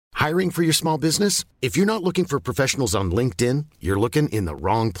Hiring for your small business? If you're not looking for professionals on LinkedIn, you're looking in the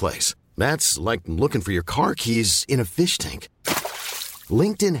wrong place. That's like looking for your car keys in a fish tank.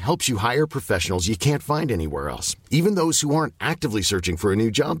 LinkedIn helps you hire professionals you can't find anywhere else, even those who aren't actively searching for a new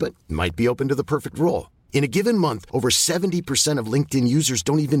job but might be open to the perfect role. In a given month, over 70% of LinkedIn users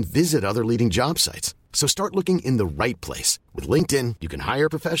don't even visit other leading job sites. So start looking in the right place. With LinkedIn, you can hire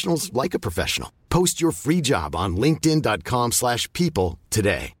professionals like a professional. Post your free job on linkedin.com/people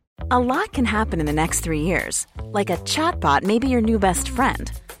today. A lot can happen in the next 3 years. Like a chatbot may be your new best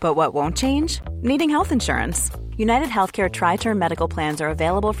friend. But what won't change? Needing health insurance. United Healthcare Tri-Term Medical Plans are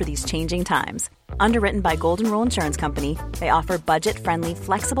available for these changing times. Underwritten by Golden Rule Insurance Company, they offer budget-friendly,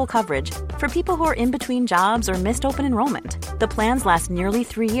 flexible coverage for people who are in between jobs or missed open enrollment. The plans last nearly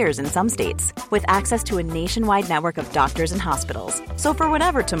 3 years in some states, with access to a nationwide network of doctors and hospitals. So for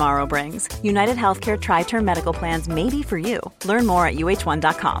whatever tomorrow brings, United Healthcare Tri-Term Medical Plans may be for you. Learn more at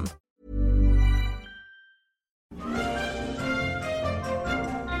uh1.com.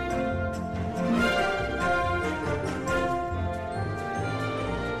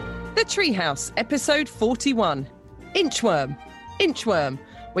 The Treehouse, episode 41. Inchworm,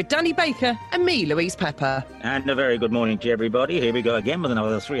 with Danny Baker and me, Louise Pepper. And a very good morning to everybody. Here we go again with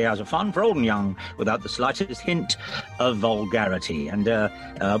another 3 hours of fun for old and young, without the slightest hint of vulgarity. And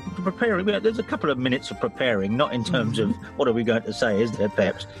preparing, there's a couple of minutes of preparing, not in terms of what are we going to say, is there,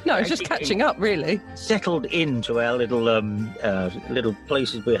 Peps? No, it's just catching up, really. Settled into our little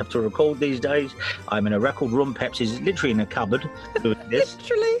places we have to record these days. I'm in a record room. Peps is literally in a cupboard doing this.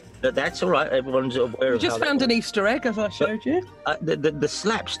 Literally. But that's all right. Everyone's aware of just found an Easter egg, as I showed you. The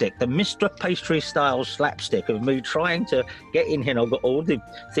slapstick, the Mr. Pastry-style slapstick of me trying to get in here. I've got all the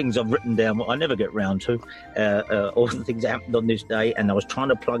things I've written down, what I never get round to, all the things that happened on this day, and I was trying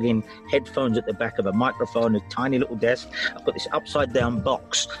to plug in headphones at the back of a microphone, a tiny little desk. I've got this upside-down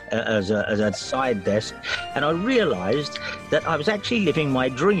box as a side desk, and I realised that I was actually living my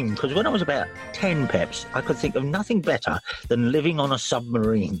dream, because when I was about 10, Peps, I could think of nothing better than living on a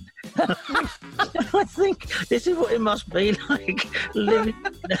submarine. I think this is what it must be like, living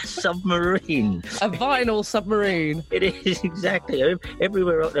in a submarine. A vinyl submarine. It is, exactly.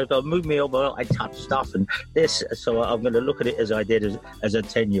 Everywhere I move me over, I touch stuff and this, so I'm going to look at it as I did as a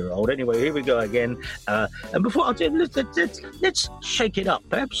 10-year-old. Anyway, here we go again. And before I do, let's shake it up,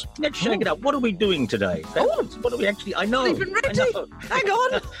 perhaps. Let's shake it up. What are we doing today? What are we actually... I know. Even ready. Hang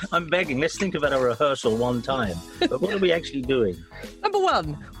on. I'm begging. Let's think about a rehearsal one time. But what are we actually doing? Number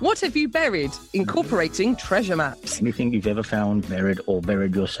one, what have you buried? Incorporating treasure maps. Anything you've ever found buried or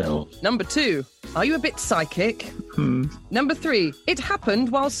buried yourself. Number two, are you a bit psychic? Number three, it happened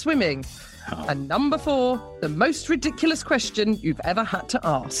while swimming. And number four, the most ridiculous question you've ever had to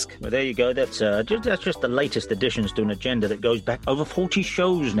ask. Well, there you go. That's just the latest additions to an agenda that goes back over 40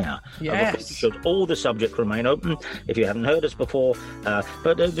 shows now. Yes. Over 40 shows. All the subjects remain open if you haven't heard us before.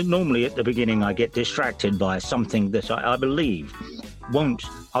 But normally at the beginning I get distracted by something that I believe won't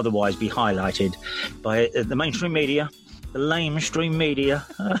otherwise be highlighted by the mainstream media, the lamestream media,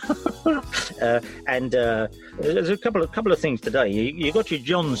 and there's a couple of things today. You got your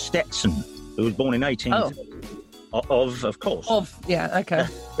John Stetson, who was born in 1830. Of course.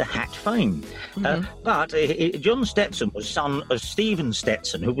 The hat fame. But John Stetson was son of Stephen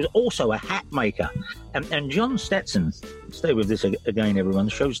Stetson, who was also a hat maker. And John Stetson, stay with this again, everyone,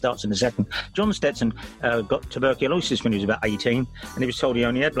 the show starts in a second. John Stetson got tuberculosis when he was about 18, and he was told he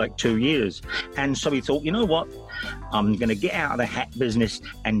only had like 2 years. And so he thought, you know what, I'm going to get out of the hat business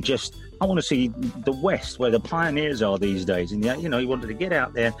and I want to see the West, where the pioneers are these days. And, he wanted to get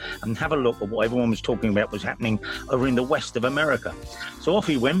out there and have a look at what everyone was talking about was happening over in the west of America. So off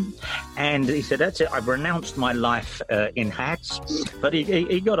he went, and he said, that's it, I've renounced my life in hats. But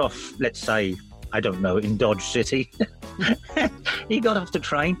he got off, let's say, I don't know, in Dodge City. He got off the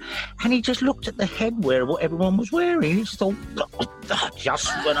train, and he just looked at the headwear of what everyone was wearing. He just thought, just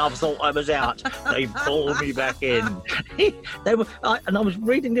when I thought I was out, they pulled me back in. And I was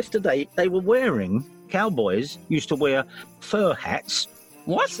reading this today. They were wearing, cowboys used to wear fur hats,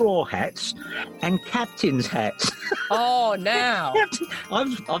 straw hats, and captain's hats. Oh, now.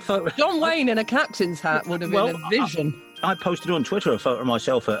 I thought, John Wayne in a captain's hat would have been a vision. I posted on Twitter a photo of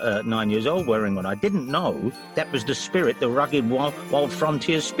myself at 9 years old wearing one. I didn't know that was the spirit, the rugged wild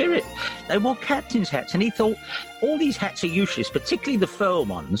frontier spirit. They wore captain's hats, and he thought all these hats are useless, particularly the fur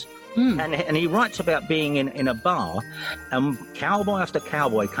ones, And he writes about being in a bar, and cowboy after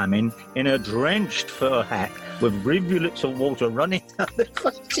cowboy come in a drenched fur hat with rivulets of water running down their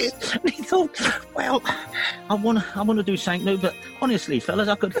faces. And he thought, well, I want to do something new, but honestly, fellas,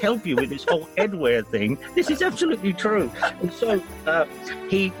 I could help you with this whole headwear thing. This is absolutely true. And so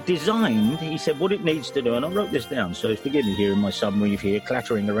he said what it needs to do, and I wrote this down, so forgive me here in my submarine here,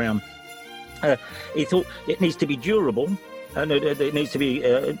 clattering around. He thought it needs to be durable. It needs to be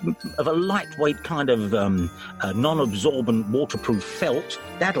of a lightweight kind of non-absorbent waterproof felt.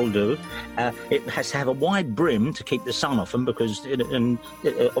 That'll do. It has to have a wide brim to keep the sun off them, because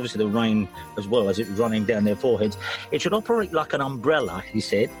obviously the rain as well as it's running down their foreheads. It should operate like an umbrella, he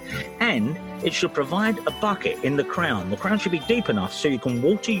said, and it should provide a bucket in the crown. The crown should be deep enough so you can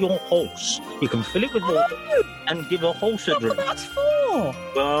water your horse. You can fill it with water and give a horse a drink. That's for.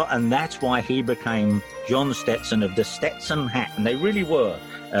 Well, and that's why he became John Stetson of the Stetson hat, and they really were.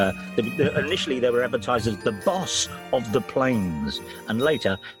 Initially, they were advertised as the boss of the plains, and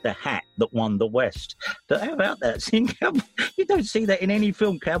later the hat that won the West. But how about that? You don't see that in any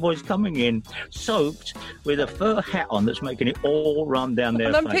film. Cowboys coming in soaked with a fur hat on that's making it all run down their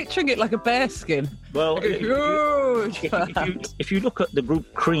face. And I'm picturing it like a bearskin. Well, if you look at the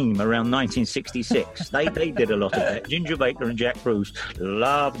group Cream around 1966, they did a lot of that. Ginger Baker and Jack Bruce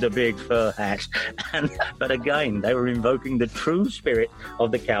loved a big fur hat, but again, they were invoking the true spirit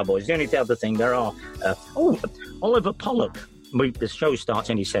of the Cowboys. The only other thing there are, Oliver Pollock. The show starts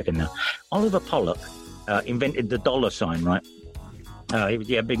any second now. Oliver Pollock invented the dollar sign, right? He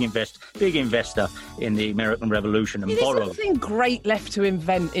was a big investor in the American Revolution, and borrowed. There's nothing great left to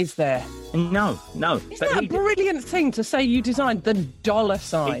invent, is there? No. Isn't that a brilliant thing to say you designed the dollar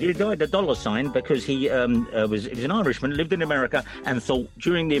sign? He designed the dollar sign because he was an Irishman, lived in America, and thought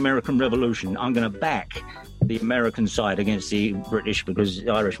during the American Revolution, I'm going to back the American side against the British, because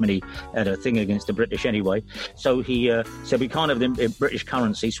the Irishman, he had a thing against the British anyway. So he said we can't have the British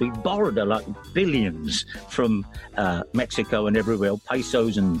currency, so he borrowed like billions from Mexico and everywhere,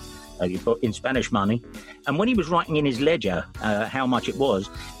 pesos and in Spanish money. And when he was writing in his ledger how much it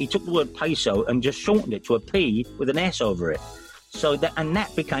was, he took the word peso and just shortened it to a P with an S over it. So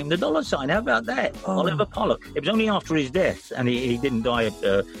that became the dollar sign. How about that? Oliver Pollock. It was only after his death, and he didn't die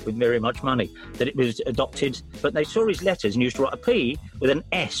with very much money, that it was adopted. But they saw his letters and used to write a P with an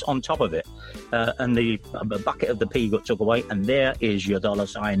S on top of it. And the bucket of the P got took away, and there is your dollar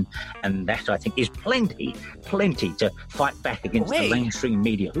sign. And that, I think, is plenty to fight back against the mainstream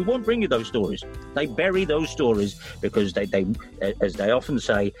media, who won't bring you those stories. They bury those stories because they as they often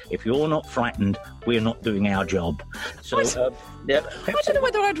say, if you're not frightened, we're not doing our job. So I don't know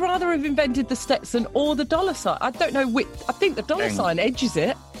whether I'd rather have invented the Stetson or the dollar sign. I don't know which. I think the dollar sign edges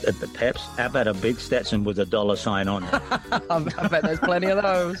it. Peps, how about a big Stetson with a dollar sign on it? I bet there's plenty of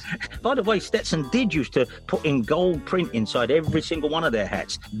those. By the way, Stetson did used to put in gold print inside every single one of their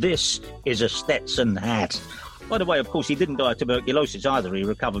hats. This is a Stetson hat. By the way, of course, he didn't die of tuberculosis either. He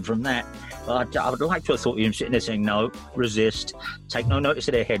recovered from that. But I would like to have thought of him sitting there saying, no, resist, take no notice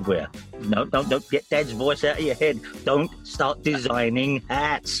of their headwear. No, don't get Dad's voice out of your head. Don't start designing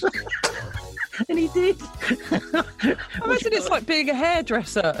hats. And he did. Imagine it's like being a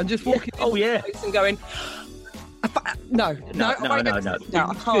hairdresser and just walking into the place and going... No, I can't.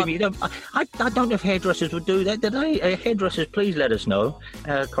 I don't know if hairdressers would do that, do they? Hairdressers, please let us know.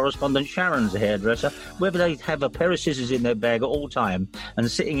 Correspondent Sharon's a hairdresser. Whether they have a pair of scissors in their bag at all time and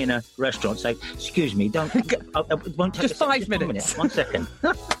sitting in a restaurant say, excuse me, don't... it won't take just 5 minutes. 1 second.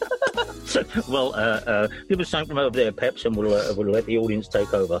 Well, give us something from over there, Peps, and we'll let the audience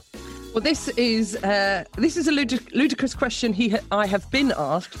take over. Well, this is a ludicrous question I have been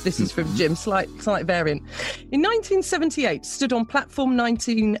asked. This is from Jim, slight variant. In 1978, stood on platform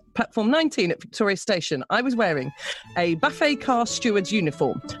 19 at Victoria Station. I was wearing a buffet car steward's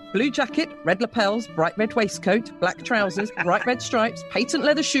uniform, blue jacket, red lapels, bright red waistcoat, black trousers, bright red stripes, patent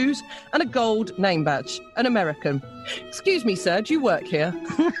leather shoes, and a gold name badge. An American. Excuse me, sir, do you work here? I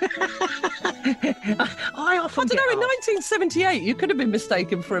don't know. In 1978, you could have been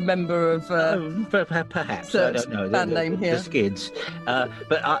mistaken for a member of perhaps I don't know band name here, the Skids.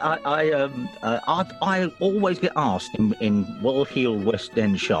 But I always get asked in well-heeled West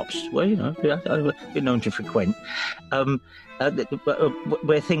End shops, where I've been known to frequent,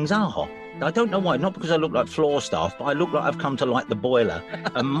 where things are. I don't know why. Not because I look like floor staff, but I look like I've come to light the boiler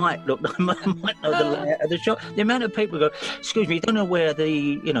and might know the layout of the shop. The amount of people go, excuse me, you don't know where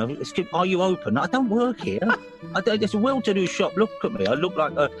are you open? I don't work here. It's a well-to-do shop. Look at me. I look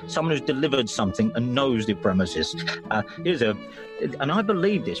like someone who's delivered something and knows the premises. And I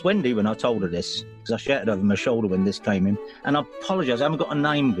believe this. Wendy, when I told her this, because I shouted over my shoulder when this came in, and I apologise, I haven't got a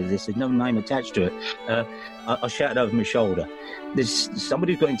name with this. There's no name attached to it. I shouted over my shoulder. There's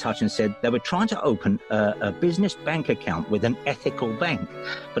somebody who got in touch and said they were trying to open a business bank account with an ethical bank.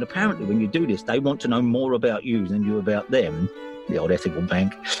 But apparently when you do this, they want to know more about you than you about them. The old ethical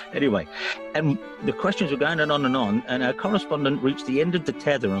bank. Anyway, and the questions were going on, and our correspondent reached the end of the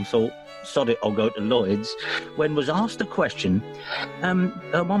tether and thought, sod it, I'll go to Lloyd's, when was asked a question,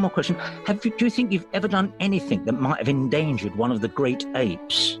 one more question, do you think you've ever done anything that might have endangered one of the great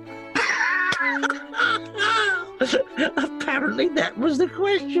apes? Apparently that was the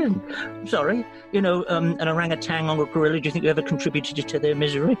question. I'm sorry. An orangutan or a gorilla, do you think you ever contributed to their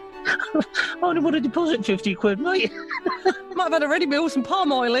misery? I only want to deposit 50 quid, mate. Might have had a ready meal with some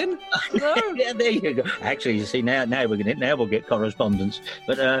palm oil in. No? Yeah, there you go. Actually, you see, now we'll get correspondence.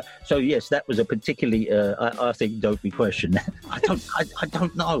 But so yes, that was a particularly, I think, dopey question. I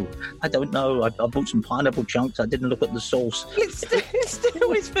don't know. I bought some pineapple chunks. I didn't look at the sauce. It still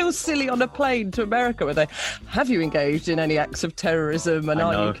always feels silly on a plane to America where have you engaged in any acts of terrorism and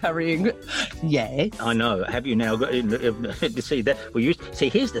are you carrying? Yes. I know. Have you now got to see that? Well,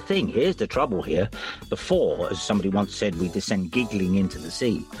 here's the thing. Here's the trouble here. Before, as somebody once said, we descend giggling into the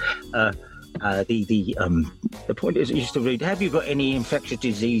sea. The point is, I used to read, have you got any infectious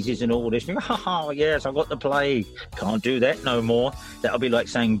diseases and all this? And yes, I've got the plague. Can't do that no more. That'll be like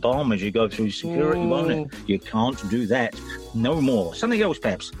saying bomb as you go through security, won't it? You can't do that no more. Something else,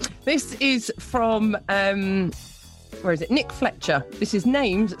 perhaps. This is from, where is it? Nick Fletcher. This is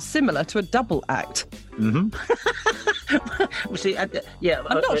named similar to a double act. Mm-hmm. Well, see, I'm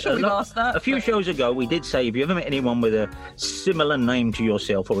not sure we've asked that. A few shows ago, we did say, if you ever met anyone with a similar name to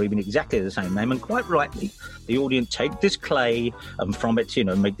yourself, or even exactly the same name, and quite rightly, the audience take this clay and from it,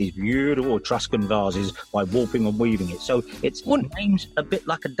 make these beautiful Etruscan vases by warping and weaving it. So it's named a bit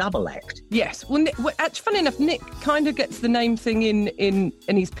like a double act. Yes. Well, actually, funny enough, Nick kind of gets the name thing in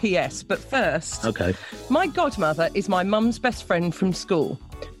his PS. But first, okay. My godmother is my mum's best friend from school.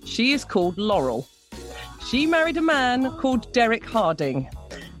 She is called Laurel. She married a man called Derek Harding,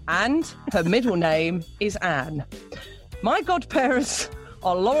 and her middle name is Anne. My godparents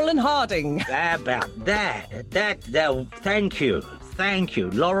are Laurel and Harding. About that. Thank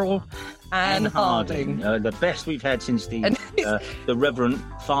you, Laurel and Harding. The best we've had since the Reverend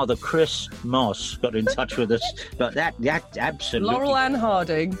Father Chris Moss got in touch with us. But that absolutely. Laurel and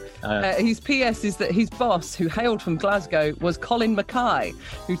Harding. His PS is that his boss, who hailed from Glasgow, was Colin Mackay,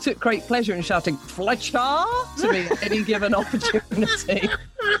 who took great pleasure in shouting "Fletcher" to me at any given opportunity.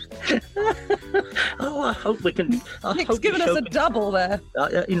 Oh, I hope we can. Nick's given us a double there.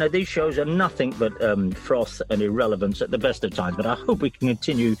 These shows are nothing but froth and irrelevance at the best of times, but I hope we can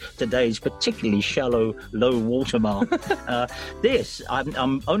continue today's particularly shallow, low watermark.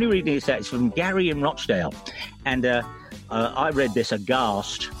 I'm only reading this out. It's from Gary in Rochdale, and I read this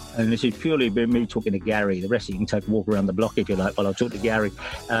aghast. And this is purely me talking to Gary. The rest of you can take a walk around the block if you like while I talk to Gary.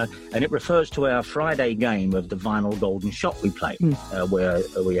 And it refers to our Friday game of the Vinyl Golden Shot we play, where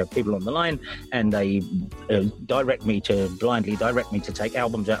we have people on the line and they blindly direct me to take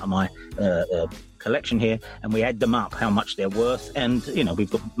albums out of my collection here, and we add them up, how much they're worth. And,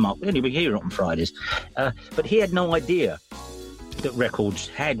 we've got Mark, we hear it on Fridays. But he had no idea that records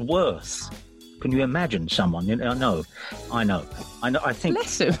had worth. Can you imagine someone? I know. I think.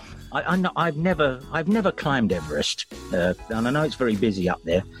 Bless him. I know. I've never climbed Everest, and I know it's very busy up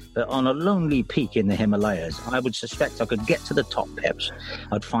there. But on a lonely peak in the Himalayas, I would suspect I could get to the top. Perhaps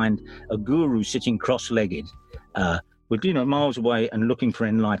I'd find a guru sitting cross-legged, with miles away and looking for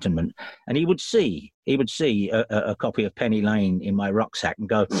enlightenment, and he would see a copy of Penny Lane in my rucksack and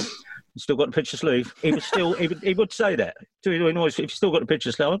go, "Still got a picture sleeve?" He would say that. If you still got a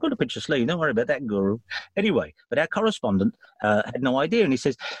picture sleeve, I've got a picture sleeve. Don't worry about that, guru. Anyway, but our correspondent had no idea, and he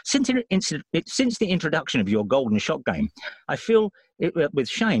says, since the introduction of your Golden Shot game, I feel with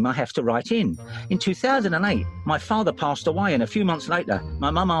shame I have to write in. In 2008, my father passed away, and a few months later,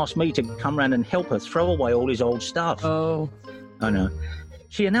 my mum asked me to come round and help her throw away all his old stuff. Oh. I know.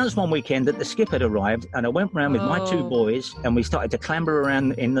 She announced one weekend that the skip had arrived, and I went round with my two boys, and we started to clamber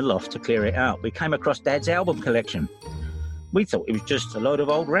around in the loft to clear it out. We came across Dad's album collection. We thought it was just a load of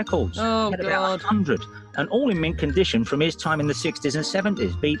old records. Oh, he had about 100, and all in mint condition from his time in the 60s and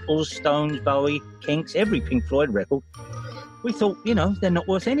 70s. Beatles, Stones, Bowie, Kinks, every Pink Floyd record. We thought, they're not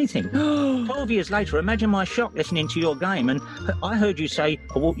worth anything. 12 years later, imagine my shock listening to your game, and I heard you say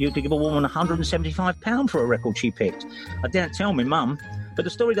I want you to give a woman £175 for a record she picked. I didn't tell my mum, but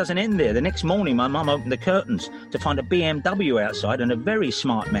the story doesn't end there. The next morning, my mum opened the curtains to find a BMW outside and a very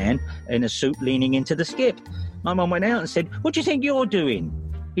smart man in a suit leaning into the skip. My mum went out and said, "What do you think you're doing?"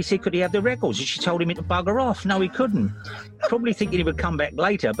 He said, "Could he have the records?" And she told him to bugger off. No, he couldn't. Probably thinking he would come back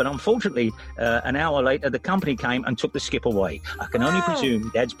later, but unfortunately, an hour later, the company came and took the skip away. I can only presume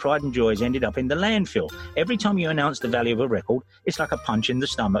Dad's pride and joys ended up in the landfill. Every time you announce the value of a record, it's like a punch in the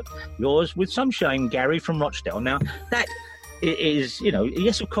stomach. Yours, with some shame, Gary from Rochdale. Now, that is,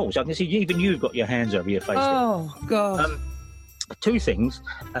 yes, of course. I can see even you've got your hands over your face. Oh, there. God. Two things.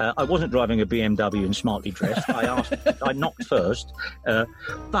 I wasn't driving a BMW and smartly dressed. I knocked first.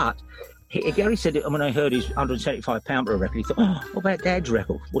 But Gary said when I heard his £175 for a record, he thought, what about Dad's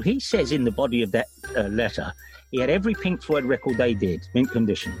record? Well, he says in the body of that letter, he had every Pink Floyd record they did, mint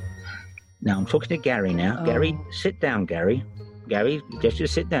condition. Now, I'm talking to Gary now. Oh. Gary, sit down, Gary. Gary, just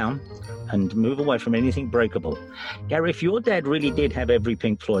sit down and move away from anything breakable. Gary, if your dad really did have every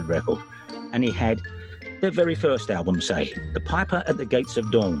Pink Floyd record, and he had their very first album, say, The Piper at the Gates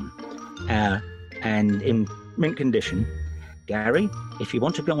of Dawn, and in mint condition, Gary, if you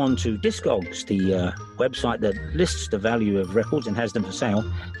want to go on to Discogs, the website that lists the value of records and has them for sale,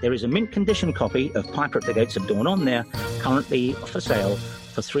 there is a mint condition copy of Piper at the Gates of Dawn on there, currently for sale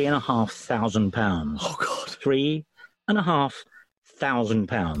for £3,500. Oh, God.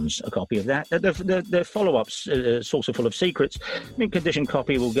 £3,500, a copy of that. The follow-ups, Saucer Full of Secrets, mint condition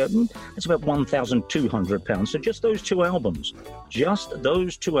copy will get, it's about £1,200. So just those two albums,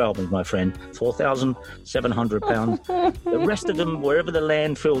 my friend, £4,700. The rest of them, wherever the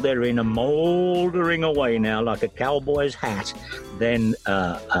landfill they're in, are mouldering away now like a cowboy's hat. Then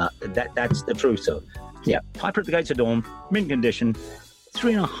that's the truth, though. Yeah, Piper at the Gates of Dawn, mint condition,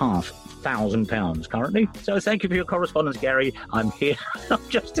 £3,500 currently. So thank you for your correspondence, Gary. I'm here.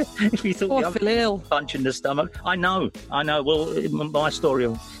 Just if you thought I feel ill, punch in the stomach. I know. Well, my story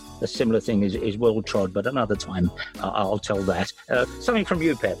of a similar thing is well trod, but another time I'll tell that. Something from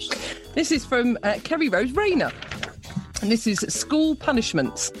you, Peps. This is from Kerry Rose Rayner. And this is school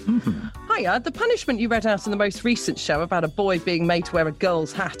punishments. Mm-hmm. Hiya, the punishment you read out in the most recent show about a boy being made to wear a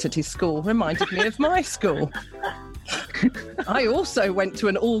girl's hat at his school reminded me of my school. I also went to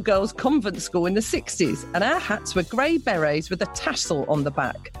an all-girls convent school in the 60s, and our hats were grey berets with a tassel on the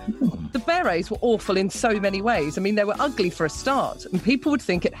back. The berets were awful in so many ways. I mean, they were ugly for a start, and people would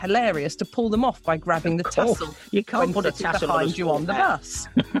think it hilarious to pull them off by grabbing the tassel. You can't put a tassel behind you on the bus.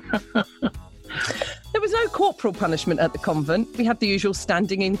 There was no corporal punishment at the convent. We had the usual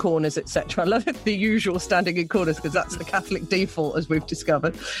standing in corners, etc. I love the usual standing in corners because that's the Catholic default, as we've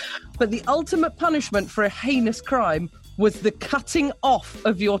discovered. But the ultimate punishment for a heinous crime was the cutting off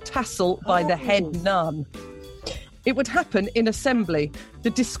of your tassel by the head nun. It would happen in assembly.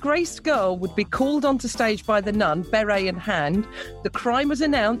 The disgraced girl would be called onto stage by the nun, beret in hand. The crime was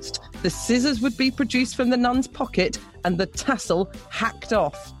announced, the scissors would be produced from the nun's pocket, and the tassel hacked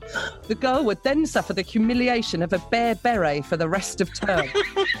off. The girl would then suffer the humiliation of a bare beret for the rest of term.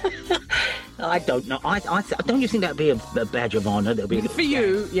 I don't know. Don't you think that'd be a badge of honour? For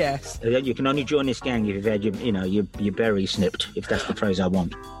you, yes. You can only join this gang if you've had your beret snipped, if that's the phrase I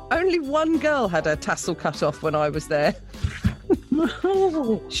want. Only one girl had her tassel cut off when I was there.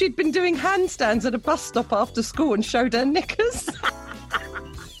 She'd been doing handstands at a bus stop after school and showed her knickers.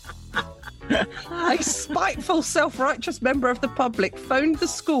 A spiteful, self-righteous member of the public phoned the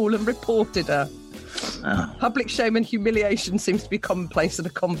school and reported her. Oh. Public shame and humiliation seems to be commonplace at a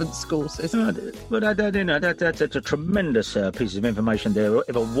convent school system. But that's a tremendous piece of information. There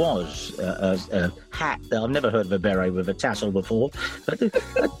ever was a hat. I've never heard of a beret with a tassel before. But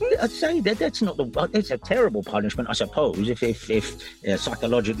I'd say that's not it's a terrible punishment, I suppose. If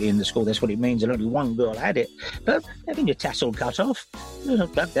psychologically in the school that's what it means, and only one girl had it. But having your tassel cut off,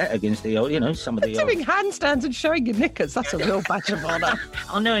 got that against the some of the doing handstands and showing your knickers. That's a real badge of honour.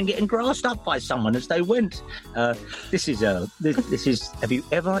 I know, and getting grassed up by someone as they went. This is. Have you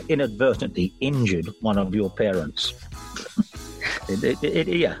ever inadvertently injured one of your parents?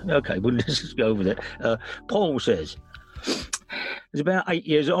 Yeah. Okay. Well, let's just go with it. Paul says. I was about 8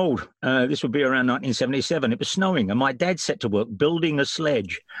 years old. This would be around 1977. It was snowing, and my dad set to work building a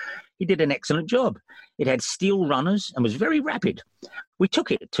sledge. He did an excellent job. It had steel runners and was very rapid. We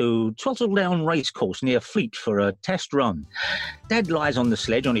took it to Throttle Racecourse near Fleet for a test run. Dad lies on the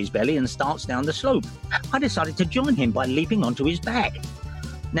sledge on his belly and starts down the slope. I decided to join him by leaping onto his back.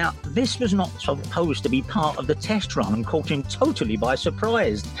 Now, this was not supposed to be part of the test run and caught him totally by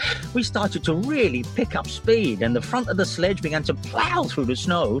surprise. We started to really pick up speed and the front of the sledge began to plough through the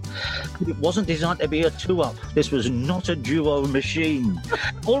snow. But it wasn't designed to be a two-up. This was not a duo machine.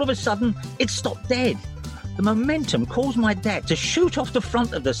 All of a sudden, it stopped dead. The momentum caused my dad to shoot off the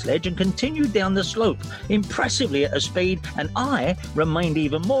front of the sledge and continue down the slope, impressively at a speed, and I remained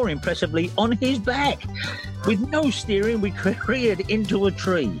even more impressively on his back. With no steering, we careered into a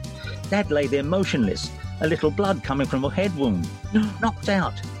tree. Dad lay there motionless, a little blood coming from a head wound, knocked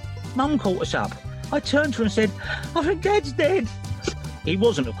out. Mum caught us up. I turned to her and said, "I think Dad's dead." He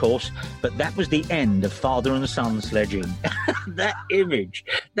wasn't, of course, but that was the end of father and son sledging. That image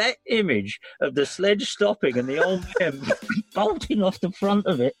of the sledge stopping and the old man bolting off the front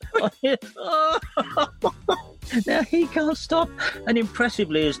of it. Now he can't stop. And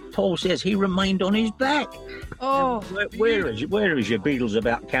impressively, as Paul says, he remained on his back. Oh, where is your Beatles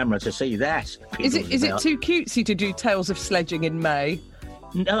About camera to see that? Is it too cutesy to do Tales of Sledging in May?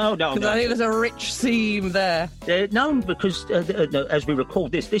 No. Because I think there's a rich theme there. No, because as we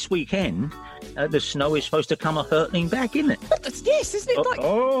record this weekend, the snow is supposed to come hurtling back, isn't it? Yes, isn't it?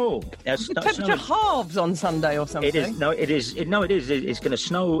 The temperature halves on Sunday or something. It is. It's going to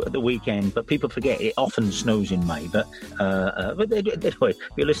snow at the weekend, but people forget it often snows in May. But anyway,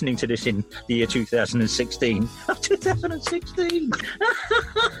 you're listening to this in the year 2016. 2016.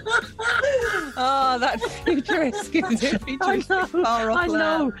 Oh, that futuristic, is it? Futuristic far off. I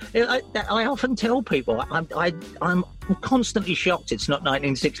know. I often tell people I'm constantly shocked it's not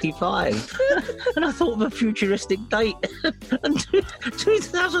 1965. And I thought of a futuristic date. And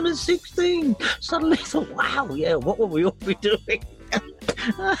 2016. Suddenly I thought, wow, yeah, what will we all be doing?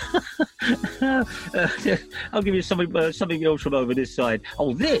 I'll give you something else from over this side.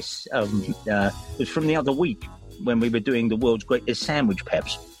 Oh, this was from the other week when we were doing the world's greatest sandwich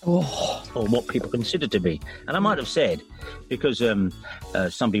peps. Oh. Or what people consider to be. And I might have said, because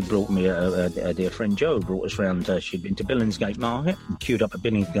somebody brought me, a dear friend Joe brought us round, she'd been to Billingsgate Market, and queued up at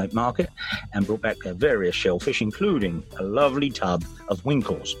Billingsgate Market, and brought back various shellfish, including a lovely tub of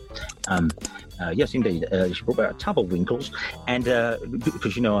winkles. Yes, indeed. She brought back a tub of winkles, and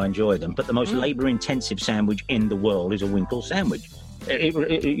because I enjoy them, but the most labour-intensive sandwich in the world is a winkle sandwich.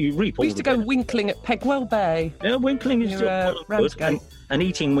 You reap all we used to go winkling at Pegwell Bay. Yeah, winkling is good. And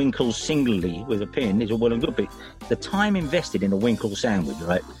eating winkles singly with a pin is all well and good, but the time invested in a winkle sandwich,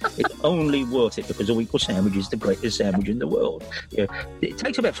 right, it's only worth it because a winkle sandwich is the greatest sandwich in the world. Yeah, it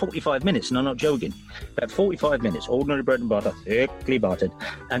takes about 45 minutes, and I'm not joking. About 45 minutes, ordinary bread and butter, thickly buttered,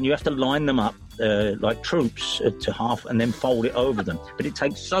 and you have to line them up like troops to half and then fold it over them. But it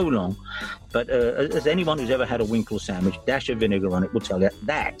takes so long. But as anyone who's ever had a winkle sandwich, dash of vinegar on it will tell you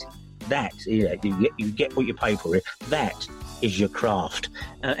that you get what you pay for it. That is your craft.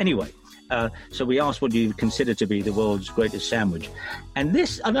 Anyway, so we asked, what do you consider to be the world's greatest sandwich? And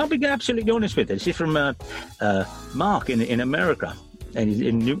I'll be absolutely honest with this is from Mark in America, and he's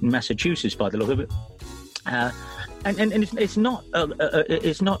in Newton, Massachusetts, by the look of it. And it's not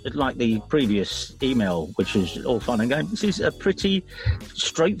like the previous email, which is all fun and games. This is a pretty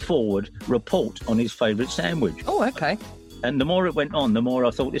straightforward report on his favourite sandwich. Oh, okay. And the more it went on, the more I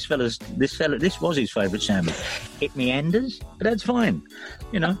thought this was his favourite sandwich. It meanders, but that's fine.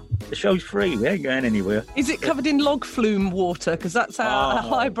 The show's free. We ain't going anywhere. Is it covered in log flume water? Because that's our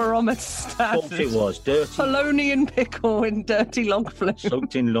high barometer standard. Of course it was. Dirty. Polonian pickle in dirty log flume.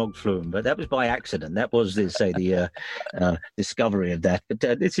 Soaked in log flume. But that was by accident. That was, the discovery of that. But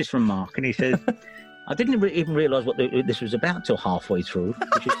this is from Mark, and he says, I didn't even realise what this was about till halfway through,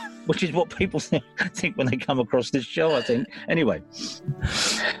 which is what people think when they come across this show, I think. Anyway,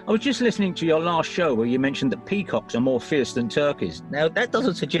 I was just listening to your last show where you mentioned that peacocks are more fierce than turkeys. Now, that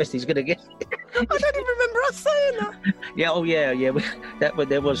doesn't suggest he's going to get... I don't even remember us saying that. Yeah.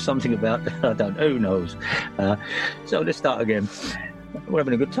 There was something about... who knows? So let's start again. We're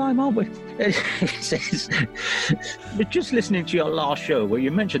having a good time, aren't we? It says, but just listening to your last show where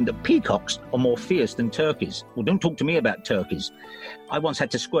you mentioned that peacocks are more fierce than turkeys. Well, don't talk to me about turkeys. I once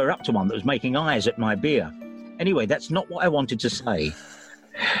had to square up to one that was making eyes at my beer. Anyway, that's not what I wanted to say.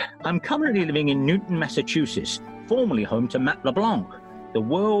 I'm currently living in Newton, Massachusetts, formerly home to Matt LeBlanc, the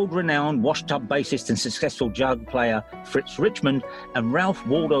world-renowned washtub bassist and successful jug player Fritz Richmond and Ralph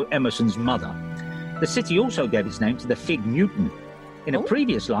Waldo Emerson's mother. The city also gave its name to the fig Newton. In a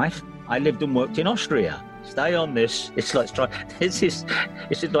previous life, I lived and worked in Austria. Stay on this. It's like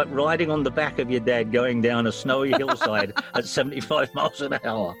like riding on the back of your dad going down a snowy hillside at 75 miles an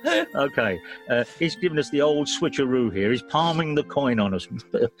hour. Okay. He's giving us the old switcheroo here. He's palming the coin on us.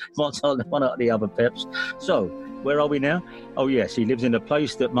 One out the other, Peps. So, where are we now? Oh, yes, he lives in a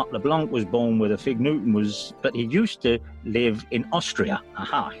place that Marc LeBlanc was born where the Fig Newton was, but he used to live in Austria.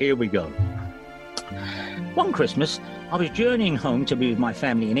 Aha, here we go. One Christmas, I was journeying home to be with my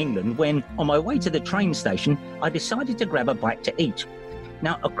family in England when, on my way to the train station, I decided to grab a bite to eat.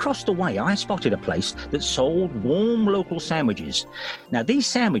 Now, across the way, I spotted a place that sold warm local sandwiches. Now, these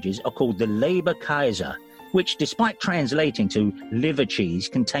sandwiches are called the Leber Kaiser, which, despite translating to liver cheese,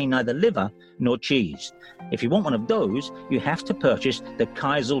 contain neither liver nor cheese. If you want one of those, you have to purchase the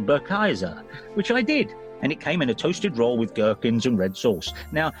Kaiser, which I did. And it came in a toasted roll with gherkins and red sauce.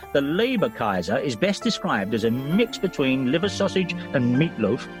 Now, the Leber Kaiser is best described as a mix between liver sausage and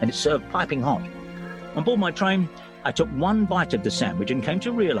meatloaf, and it's served piping hot. On board my train, I took one bite of the sandwich and came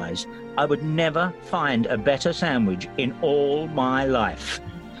to realise I would never find a better sandwich in all my life.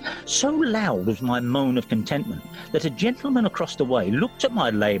 So loud was my moan of contentment that a gentleman across the way looked at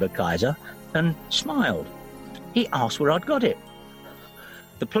my Leber Kaiser and smiled. He asked where I'd got it.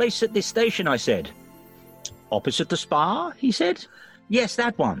 "The place at this station," I said. "Opposite the spa?" he said. "Yes,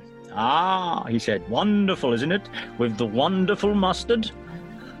 that one." "Ah," he said, "wonderful, isn't it? With the wonderful mustard?"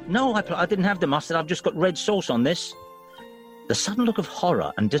 "No, I didn't have the mustard. I've just got red sauce on this." The sudden look of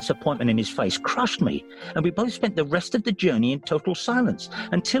horror and disappointment in his face crushed me, and we both spent the rest of the journey in total silence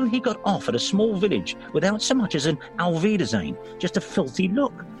until he got off at a small village without so much as an Auf Wiedersehen, just a filthy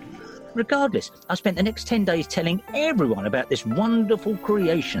look. Regardless, I spent the next 10 days telling everyone about this wonderful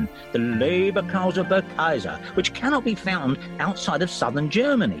creation, the Leber Kaiser, which cannot be found outside of southern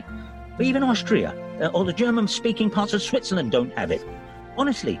Germany. Even Austria or the German-speaking parts of Switzerland don't have it.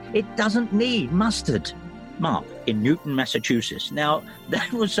 Honestly, it doesn't need mustard. Mark, in Newton, Massachusetts. Now,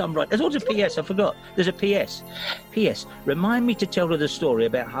 that was some right. There's also a P.S. I forgot. There's a P.S. P.S. Remind me to tell her the story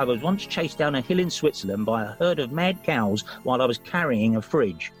about how I was once chased down a hill in Switzerland by a herd of mad cows while I was carrying a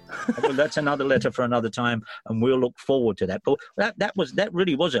fridge. Well, that's another letter for another time, and we'll look forward to that. But that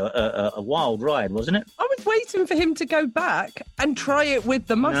really was a wild ride, wasn't it? I was waiting for him to go back and try it with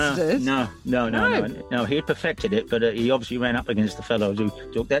the mustard. No. He had perfected it, but he obviously ran up against the fellows who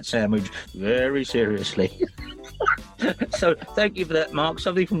took that sandwich very seriously. So thank you for that, Mark.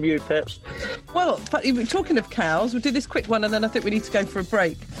 Something from you, Peps. Well, but talking of cows, we'll do this quick one, and then I think we need to go for a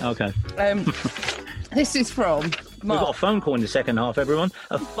break. Okay. This is from Mark. We've got a phone call in the second half, everyone.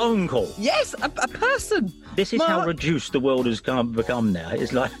 A phone call. Yes, a person. This is Mark. How reduced the world has become now.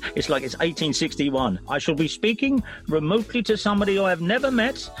 It's like it's 1861. I shall be speaking remotely to somebody I have never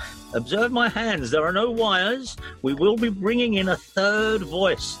met. Observe my hands. There are no wires. We will be bringing in a third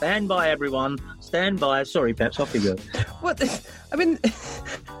voice. Stand by, everyone. Stand by. Sorry, Peps, off you go.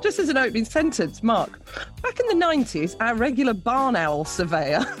 Just as an opening sentence, Mark, back in the 90s, our regular barn owl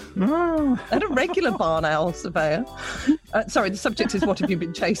surveyor, and a regular barn owl surveyor, sorry, the subject is what have you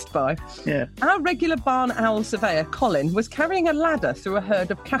been chased by? Yeah. Our regular barn owl surveyor, Colin, was carrying a ladder through a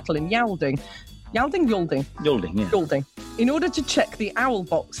herd of cattle in Yalding, in order to check the owl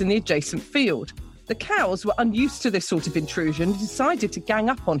box in the adjacent field. The cows were unused to this sort of intrusion and decided to gang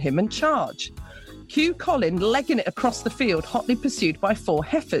up on him and charge. Cue Colin legging it across the field, hotly pursued by 4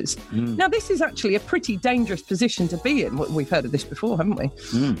 heifers. Now, this is actually a pretty dangerous position to be in. We've heard of this before, haven't we?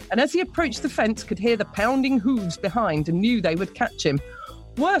 And as he approached the fence, could hear the pounding hooves behind and knew they would catch him.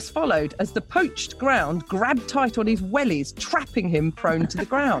 Worse followed as the poached ground grabbed tight on his wellies, trapping him prone to the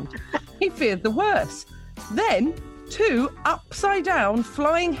ground. He feared the worst. Then 2 upside-down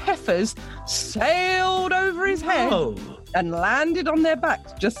flying heifers sailed over his head and landed on their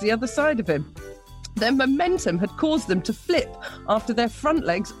backs just the other side of him. Their momentum had caused them to flip after their front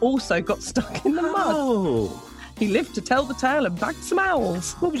legs also got stuck in the mud. He lived to tell the tale and bagged some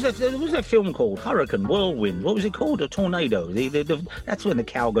owls. What was that? What was that film called? Hurricane, Whirlwind. What was it called? A tornado. That's when the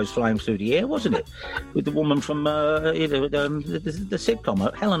cow goes flying through the air, wasn't it? With the woman from the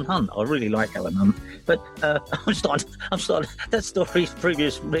sitcom, Helen Hunt. I really like Helen Hunt. But I'm starting. That story's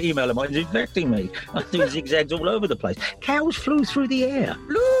previous email of mine is infecting me. I'm doing zigzags all over the place. Cows flew through the air.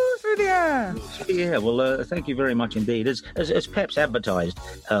 Yeah, well, thank you very much indeed. As Peps advertised,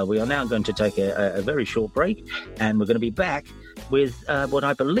 we are now going to take a very short break, and we're going to be back with what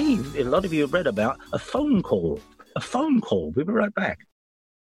I believe a lot of you have read about, a phone call. We'll be right back.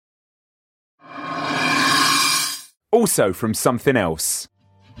 Also from Something Else.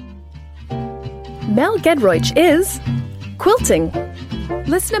 Mel Gedroych is quilting.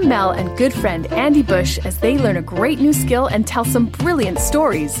 Listen to Mel and good friend Andy Bush as they learn a great new skill and tell some brilliant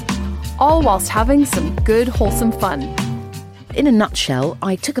stories. all whilst having some good wholesome fun. In a nutshell,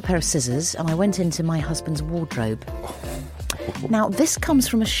 I took a pair of scissors and I went into my husband's wardrobe. Now, this comes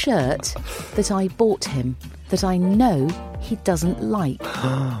from a shirt that I bought him that I know he doesn't like.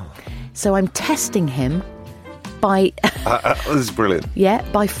 So I'm testing him by... this is brilliant. Yeah,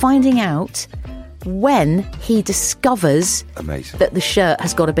 by finding out when he discovers that the shirt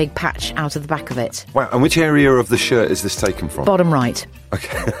has got a big patch out of the back of it. Wow, and which area of the shirt is this taken from? Bottom right.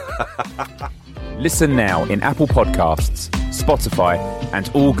 Okay. Listen now in Apple Podcasts, Spotify, and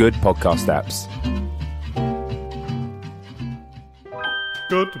all good podcast apps.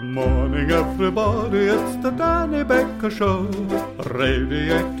 Good morning, everybody. It's the Danny Baker Show,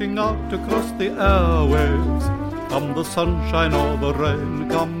 radiating out across the airwaves. Come the sunshine or the rain,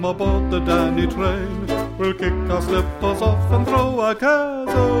 come aboard the Danny train. We'll kick our slippers off and throw our cares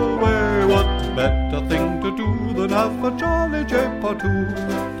away. What better thing to do than have a jolly jape or two?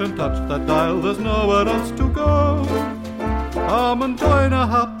 Don't touch that dial, there's nowhere else to go. Come and join a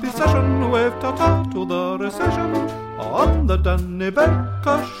happy session, wave ta-ta to the recession on the Danny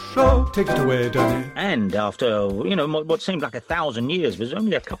Baker Show. Take it away, Danny. And after, what seemed like 1,000 years, was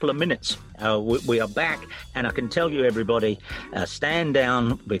only a couple of minutes, we are back, and I can tell you, everybody, stand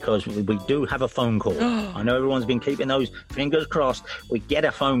down, because we do have a phone call. I know everyone's been keeping those fingers crossed. We get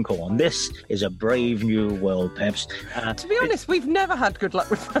a phone call, and this is a brave new world, Peps. To be honest, we've never had good luck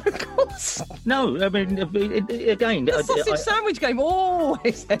with phone calls. No, I mean, again... The sausage sandwich game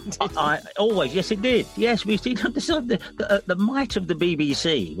always ended. Always, yes, it did. Yes, we see the might of the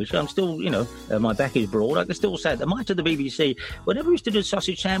BBC, which I'm still, my back is broad. I can still say it. The might of the BBC. Whenever we used to do a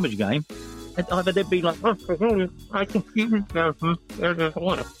sausage sandwich game, either they'd be like, I can hear it now.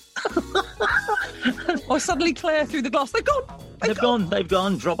 Or suddenly Claire through the glass. They've gone. They've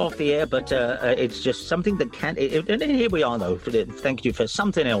gone. Drop off the air. But it's just something that can't. And here we are, though. Thank you for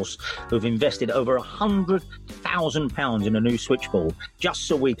something else. Who've invested over £100,000 in a new switchboard just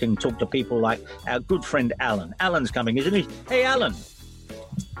so we can talk to people like our good friend Alan. Alan's coming, isn't he? Hey, Alan.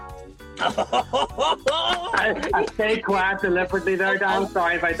 I stayed quiet deliberately there, Dan.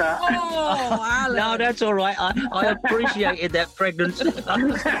 Sorry about that. Oh, Alan. No, that's all right. I appreciated that pregnancy.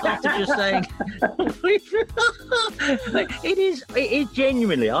 After just saying, it is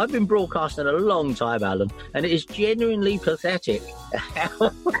genuinely. I've been broadcasting a long time, Alan, and it is genuinely pathetic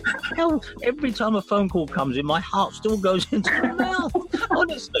how every time a phone call comes in, my heart still goes into my mouth.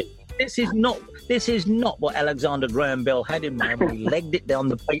 Honestly. This is not what Alexander Graham Bell had in mind when he legged it down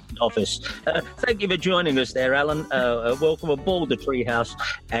the patent office. Thank you for joining us there, Alan. Welcome aboard the Treehouse,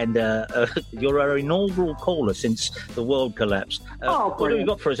 and you're our inaugural caller since the world collapsed. What have you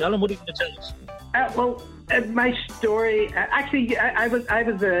got for us, Alan? What are you going to tell us? My story. Actually, I was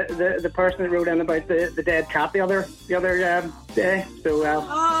the person that wrote in about the dead cat the other day. So.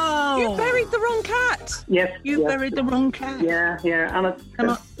 You buried the wrong cat. Yes. You buried the wrong cat. Yeah, and it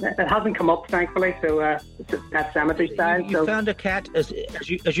hasn't come up, thankfully. So it's a pet cemetery style. You found a cat as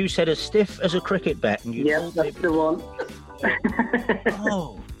you said, as stiff as a cricket bat, and yes, that's the one.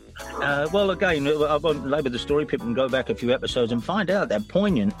 Oh. Well, again, I won't labour the story. People can go back a few episodes and find out that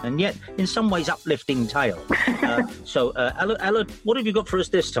poignant and yet, in some ways, uplifting tale. So, Alan, what have you got for us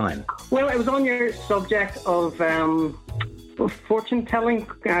this time? Well, it was on your subject of fortune-telling,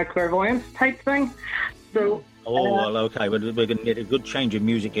 clairvoyance type thing. So. Well, okay. We're going to get a good change of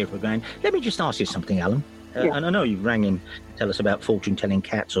music here for again. Let me just ask you something, Alan. And I know you rang in to tell us about fortune-telling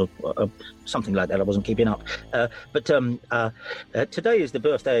cats or something like that. I wasn't keeping up. But today is the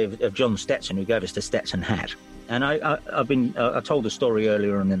birthday of John Stetson, who gave us the Stetson hat. And I told the story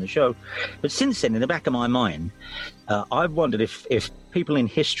earlier on in the show. But since then, in the back of my mind, I've wondered if people in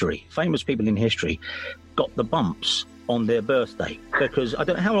history, famous people in history, got the bumps on their birthday. Because, I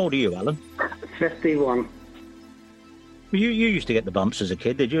don't know, how old are you, Alan? 51. You used to get the bumps as a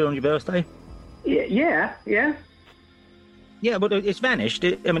kid, did you, on your birthday? Yeah. Yeah, but it's vanished.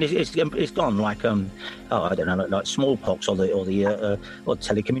 It's gone like I don't know, like smallpox or the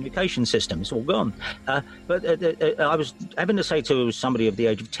telecommunication system. It's all gone. But I was having to say to somebody of the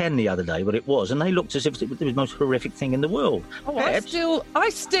age of 10 the other day what it was, and they looked as if it was the most horrific thing in the world. Oh,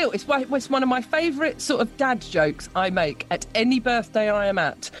 it's one of my favourite sort of dad jokes I make at any birthday I am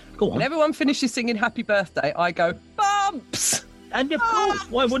at. Go on. When everyone finishes singing Happy Birthday, I go bumps. And of course,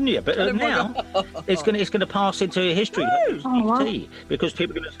 why wouldn't you? But now it's going to pass into history, because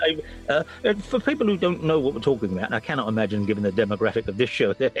people are going to say, for people who don't know what we're talking about, and I cannot imagine, given the demographic of this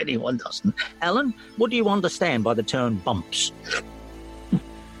show, that anyone doesn't. Alan, what do you understand by the term bumps?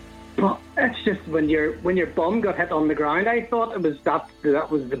 Well, it's just when your bum got hit on the ground. I thought it was that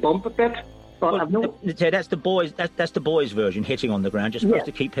was the bump a bit. That's the boys. That's the boys' version. Hitting on the ground, just supposed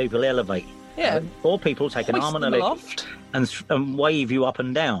to keep people elevated. Yeah. Or people take an arm and a leg and wave you up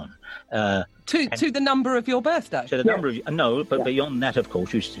and down. To the number of your birthday. To the number of but beyond that, of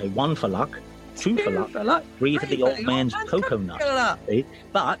course, you say 1 for luck. 2 for luck, 3 for the old man's coconut.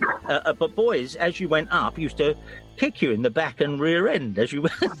 But boys, as you went up, used to kick you in the back and rear end as you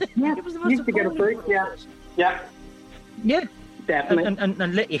went. It was the most used to get a break. Yeah. Definitely.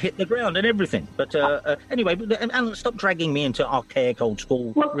 And let you hit the ground and everything. But anyway, Alan, stop dragging me into archaic old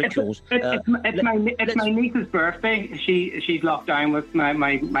school rituals. It's my niece's birthday. She's locked down with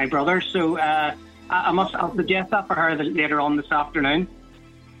my brother, so I'll suggest that for her later on this afternoon.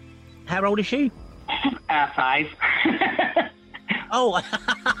 How old is she? 5. Oh,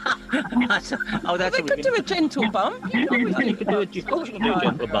 that's they could do a gentle bump. You could do a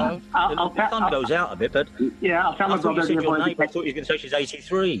gentle bump. The sun goes out a bit, but I'll tell my brother. I thought you were going to say she's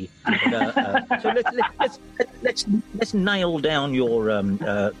 83. So let's nail down your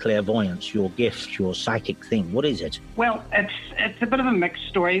clairvoyance, your gift, your psychic thing. What is it? Well, it's a bit of a mixed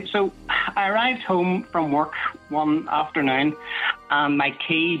story. So I arrived home from work one afternoon, and my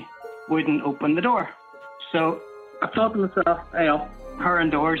key wouldn't open the door. So I thought to myself, her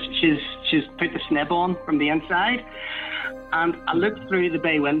indoors, she's put the snib on from the inside. And I looked through the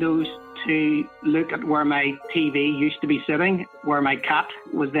bay windows to look at where my TV used to be sitting, where my cat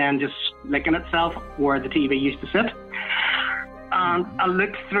was then just licking itself where the TV used to sit. And I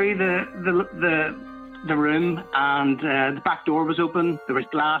looked through the room, and the back door was open. There was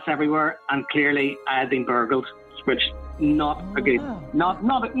glass everywhere, and clearly I had been burgled, which not a good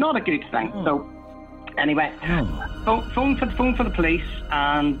thing. So anyway, phone for the police,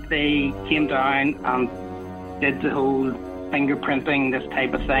 and they came down and did the whole fingerprinting, this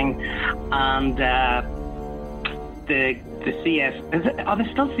type of thing, and the CS are they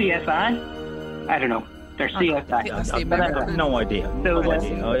still CSI? I don't know. They're CSI. I have no idea.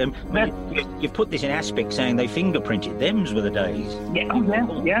 You've put this in aspect saying they fingerprinted. Them's were the days.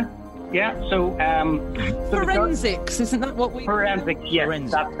 Yeah. So forensics, isn't that what we? Forensics. Yeah,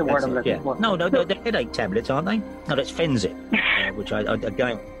 that's the word I'm looking for. No, they're headache tablets, aren't they? No, that's Fenzik, which I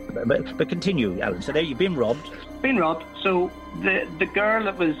again. But continue, Alan. So there, you've been robbed. So the girl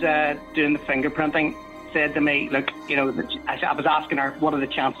that was doing the fingerprinting said to me, look, I was asking her, what are the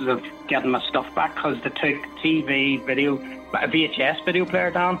chances of getting my stuff back? Because they took TV, video, a VHS video player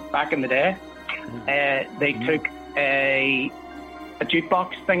down back in the day. They took a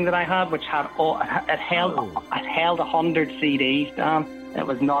jukebox thing that I had, which had it held 100 CDs down. It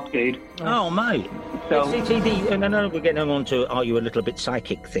was not good. Oh, mate. So, and I know we're getting on to are you a little bit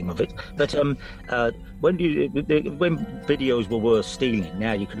psychic thing of it, but when videos were worth stealing,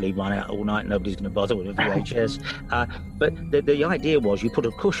 now you could leave one out all night, nobody's going to bother with a VHS. But the idea was you put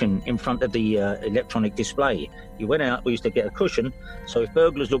a cushion in front of the electronic display. You went out, we used to get a cushion, so if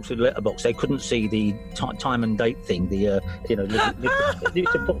burglars looked through the letterbox, they couldn't see the time and date thing. You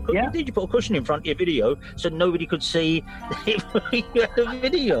put a cushion in front of your video so nobody could see the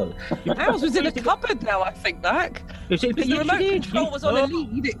video. Ours was in a cupboard now, I think, back. Because the remote control was on a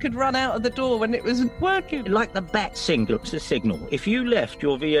lead, it could run out of the door when it wasn't working. Like the bat signal. If you left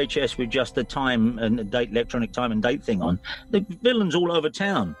your VHS with just the time and date, electronic time and date thing on, the villains all over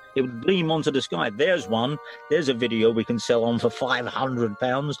town, it would beam onto the sky. There's one. There's a video we can sell on for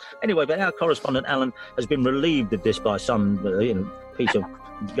 £500. Anyway, but our correspondent Alan has been relieved of this by some piece of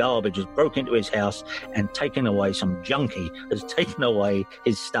garbage has broke into his house and taken away some junkie has taken away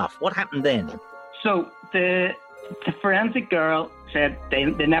his stuff. What happened then? So the forensic girl said they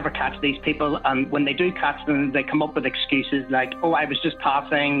never catch these people, and when they do catch them, they come up with excuses like, oh, I was just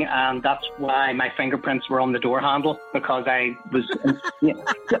passing, and that's why my fingerprints were on the door handle, because I was...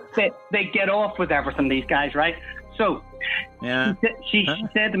 They get off with everything, these guys, right? So she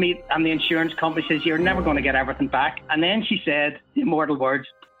said to me, and the insurance company says, you're never going to get everything back. And then she said the immortal words,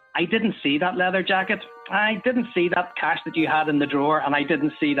 I didn't see that leather jacket. I didn't see that cash that you had in the drawer, and I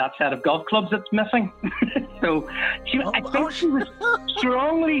didn't see that set of golf clubs that's missing. So I think she was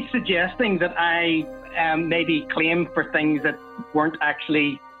strongly suggesting that I maybe claim for things that weren't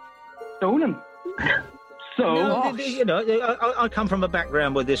actually stolen. So, I come from a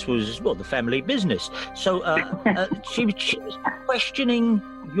background where this was, the family business. So she was questioning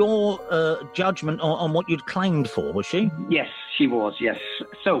your judgment on what you'd claimed for, was she? Yes, she was, yes.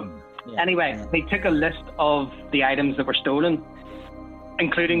 So, anyway, they took a list of the items that were stolen,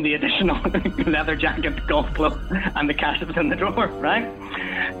 including the additional leather jacket, golf club, and the cash that was in the drawer, right?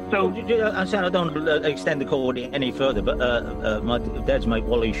 So I don't extend the cord any further, but my dad's mate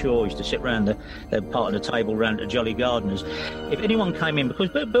Wally Shaw used to sit round the part of the table round the Jolly Gardeners. If anyone came in, because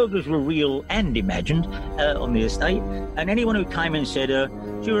burglars were real and imagined on the estate, and anyone who came in and said, "Do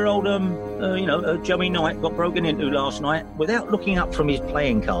your old Joey Knight got broken into last night," without looking up from his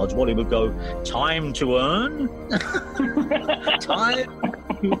playing cards, Wally would go, "Time to earn." Time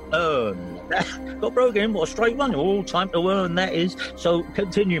to earn. Got broken, what a straight one. Oh, time to earn, that is. So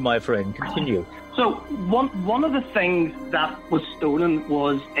continue, my friend, continue. So one of the things that was stolen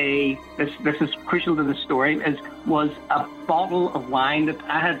was this is crucial to the story, was a bottle of wine that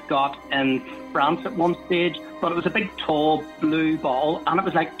I had got in France at one stage, but it was a big tall blue bottle, and it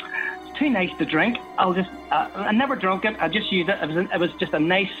was like, it's too nice to drink. I never drunk it. I just used it. It was just a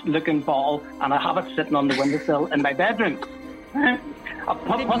nice looking bottle, and I have it sitting on the windowsill in my bedroom. You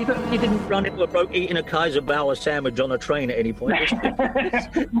didn't run into a bloke eating a Kaiser Bauer sandwich on a train at any point?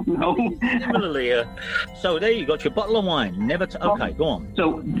 No. Similarly, so there you got your bottle of wine. Okay, go on.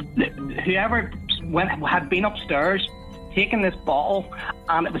 So whoever had been upstairs, taken this bottle,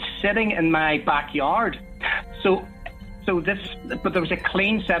 and it was sitting in my backyard. So but there was a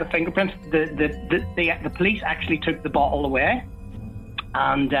clean set of fingerprints. The police actually took the bottle away,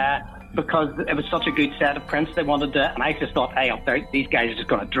 and because it was such a good set of prints, they wanted to, and I just thought, hey, up there, these guys are just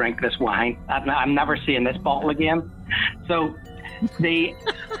going to drink this wine. I'm never seeing this bottle again. So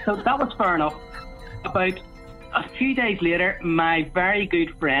that was fair enough. About a few days later, my very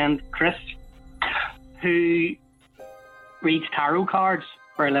good friend Chris, who reads tarot cards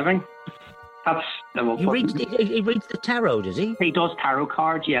for a living. He reads the tarot, does he? He does tarot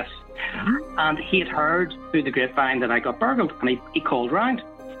cards, yes. Mm-hmm. And he had heard through the grapevine that I got burgled, and he called round.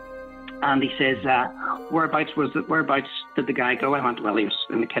 And he says, whereabouts did the guy go? I went, well, he was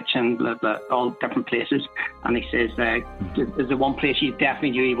in the kitchen, blah, blah, all different places. And he says, there's the one place you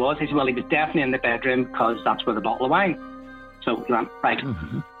definitely knew he was. He said, well, he was definitely in the bedroom because that's where the bottle of wine. So he went, right.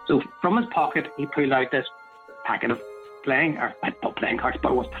 Mm-hmm. So from his pocket, he pulled out this packet of not playing cards,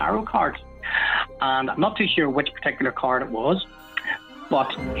 but it was tarot cards. And I'm not too sure which particular card it was,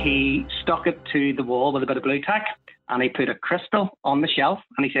 but he stuck it to the wall with a bit of blue tack, and he put a crystal on the shelf,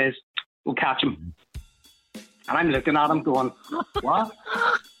 and he says, we'll catch him. And I'm looking at him going, what?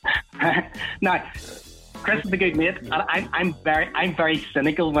 Now, Chris is a good mate, and I'm very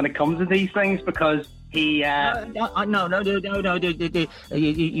cynical when it comes to these things, because he no.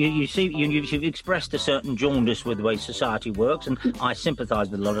 You see, you've expressed a certain jaundice with the way society works, and I sympathise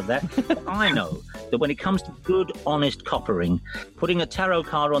with a lot of that. But I know that when it comes to good, honest coppering, putting a tarot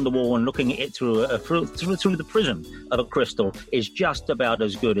card on the wall and looking at it through the prism of a crystal is just about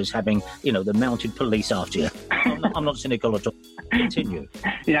as good as having, the mounted police after you. I'm not cynical at all. Continue.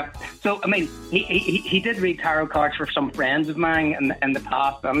 Yeah. So I mean, he did read tarot cards for some friends of mine in the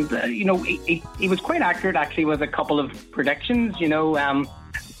past, and he was quite accurate actually with a couple of predictions,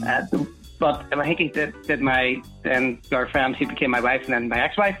 but I think he did my girlfriend, who became my wife, and then my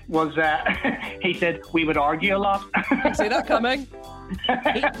ex-wife was he said we would argue a lot. Didn't see that coming.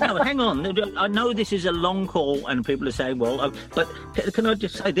 No, hang on. I know this is a long call and people are saying, well, but can I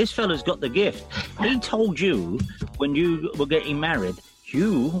just say, this fella's got the gift. He told you when you were getting married,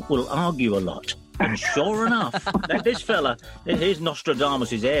 you will argue a lot. And sure enough, this fella, here's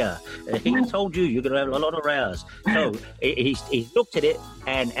Nostradamus' heir. He told you you're going to have a lot of rows. So he looked at it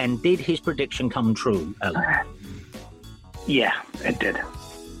and did his prediction come true, Alan? Yeah, it did.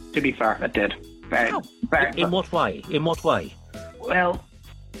 To be fair, it did. In what way? In what way? Well,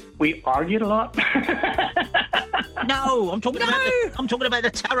 we argued a lot. No, I'm talking about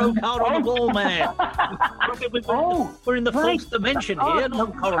the tarot card on the wall, man. We're in the fourth dimension here,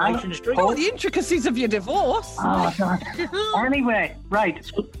 not Coronation Street. Oh, the intricacies of your divorce. Oh, God. Anyway, right.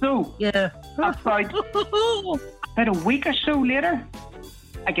 So, yeah. About a week or so later,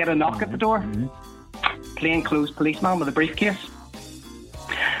 I get a knock at the door. Plainclothes policeman with a briefcase.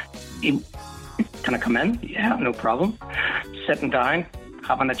 Can I come in? Yeah, no problem. Sitting down,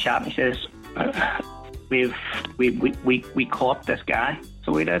 having a chat, and he says, we caught this guy,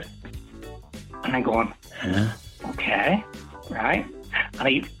 so we did. And I'm going, okay, right.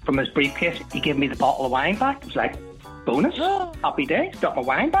 And from his briefcase, he gave me the bottle of wine back. It was like, bonus, happy days, got my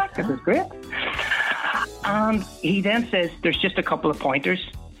wine back, this is great. And he then says, there's just a couple of pointers.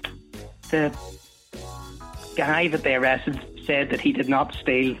 The guy that they arrested said that he did not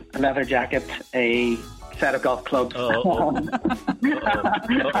steal a leather jacket, a set of golf clubs. That's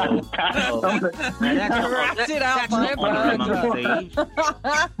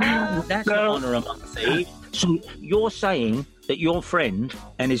an honour among thieves. So you're saying that your friend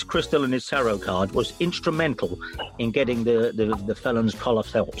and his crystal and his tarot card was instrumental in getting the felon's collar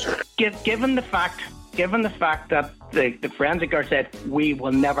Phelps? Given the fact that the forensic guard said, we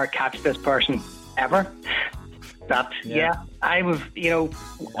will never catch this person ever, I was,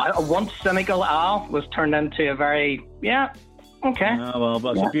 a once cynical Al was turned into a very, okay. Oh,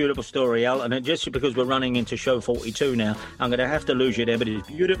 well, it's a beautiful story, Al. And just because we're running into show 42 now, I'm going to have to lose you there, but it's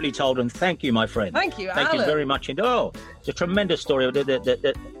beautifully told. And thank you, my friend. Thank you, Thank you very much. Oh, it's a tremendous story.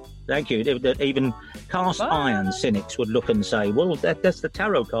 Thank you. That even cast iron cynics would look and say, well, that's the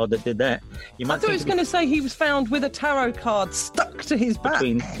tarot card that did that. I thought he was going to say he was found with a tarot card stuck to his back.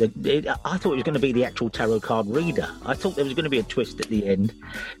 I thought it was going to be the actual tarot card reader. I thought there was going to be a twist at the end.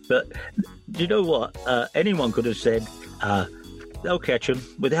 But do you know what? Anyone could have said, they'll catch him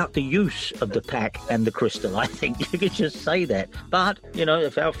without the use of the pack and the crystal. I think you could just say that. But,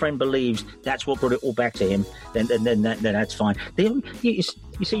 if our friend believes that's what brought it all back to him, then that's fine.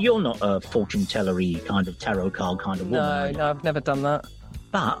 You see, you're not a fortune teller-y kind of tarot card kind of woman. No, I've never done that.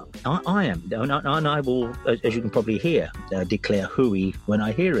 But I am, and I will, as you can probably hear, declare hooey when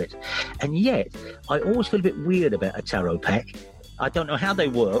I hear it. And yet, I always feel a bit weird about a tarot pack. I don't know how they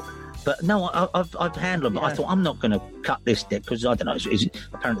work. But no, I've handled them. Yeah. I thought, I'm not going to cut this deck because, I don't know,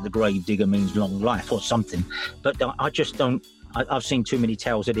 apparently the grave digger means long life or something. But I just don't. I've seen too many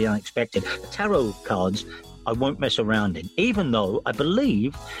tales of the unexpected. The tarot cards, I won't mess around in, even though I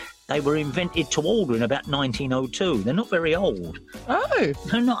believe they were invented to order in about 1902. They're not very old. Oh.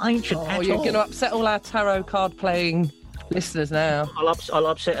 They're not ancient at all. You're going to upset all our tarot card playing listeners now. I'll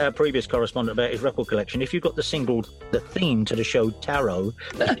upset our previous correspondent about his record collection. If you've got the theme to the show Tarot,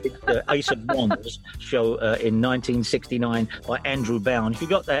 the Ace of Wands show in 1969 by Andrew Bound, if you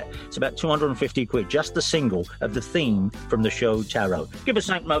got that, it's about 250 quid, just the single of the theme from the show Tarot. Give us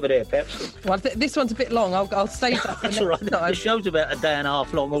something over there, Peps. Well, this one's a bit long. I'll save that for That's all right. The show's about a day and a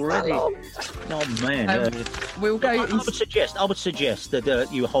half long already. Oh man. We'll go. I would suggest that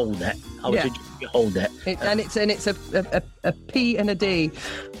you hold that. I would suggest you hold that. It's a P and a D.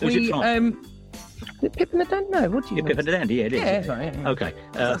 Who's it from? Pip and the Dandy? No, what do you Pip and the Dandy, yeah, it is. Yeah, right, yeah. Okay.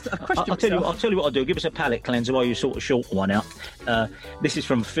 I'll tell you what I'll do. Give us a palate cleanser while you sort of short one out. This is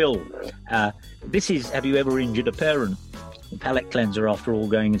from Phil. This is, have you ever injured a parent? A palate cleanser, after all,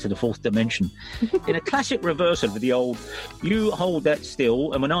 going into the fourth dimension. In a classic reversal of the old, you hold that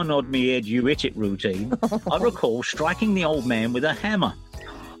still, and when I nod me head, you hit it routine, I recall striking the old man with a hammer.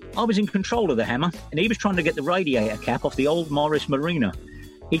 I was in control of the hammer, and he was trying to get the radiator cap off the old Morris Marina.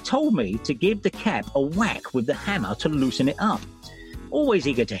 He told me to give the cap a whack with the hammer to loosen it up. Always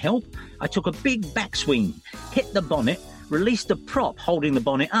eager to help, I took a big backswing, hit the bonnet, released the prop holding the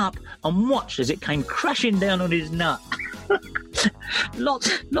bonnet up, and watched as it came crashing down on his nut.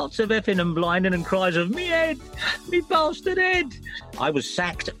 Lots of effing and blinding and cries of "me head, me bastard head." I was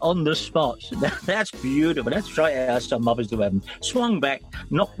sacked on the spot. That's beautiful. That's right how some mothers do have them. Swung back,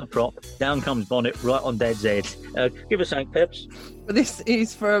 knocked the prop, down comes bonnet right on Dad's head. Give us something, Peps. This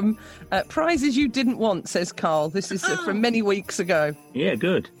is from Prizes You Didn't Want, says Carl. This is from many weeks ago. Yeah,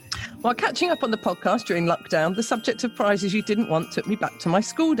 good. While catching up on the podcast during lockdown, the subject of prizes you didn't want took me back to my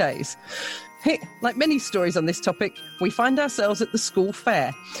school days. Like many stories on this topic, we find ourselves at the school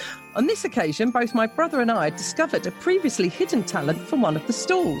fair. On this occasion, both my brother and I discovered a previously hidden talent from one of the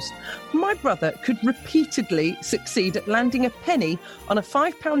stalls. My brother could repeatedly succeed at landing a penny on a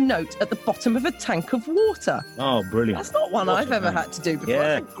 £5 note at the bottom of a tank of water. Oh, brilliant. That's not one I've ever had to do before.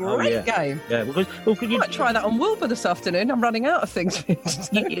 Yeah. That's a great game. Yeah, because I might try that on Wilbur this afternoon. I'm running out of things for you to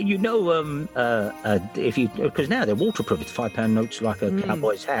do. Because now they're waterproof. It's £5 notes like a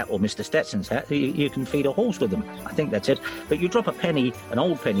cowboy's hat or Mr. Stetson's hat. You can feed a horse with them. I think that's it. But you drop a penny, an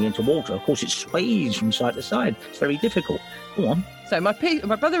old penny, into water, of course it sways from side to side. It's very difficult. Go on. So my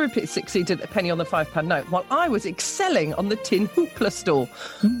brother succeeded at a penny on the £5 note, while I was excelling on the tin hoopla stall.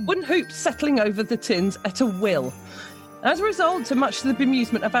 Wooden hoops settling over the tins at a will. As a result, to much to the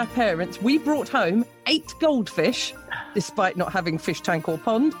bemusement of our parents, we brought home 8 goldfish, despite not having fish tank or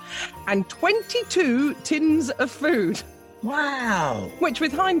pond, and 22 tins of food. Wow! Which,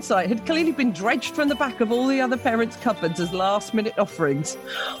 with hindsight, had clearly been dredged from the back of all the other parents' cupboards as last-minute offerings.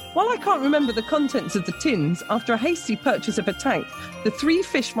 While I can't remember the contents of the tins, after a hasty purchase of a tank, the 3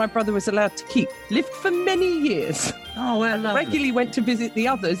 fish my brother was allowed to keep lived for many years. Oh, well, lovely. Regularly went to visit the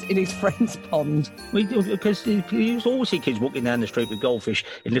others in his friend's pond. Because you used to always see kids walking down the street with goldfish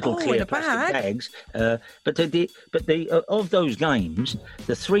in little clear plastic bags. But of those games,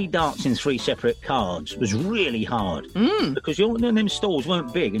 the 3 darts in 3 separate cards was really hard. because them stalls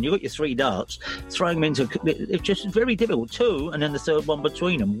weren't big, and you got your 3 darts, throwing them into, it's just very difficult. 2, and then the third one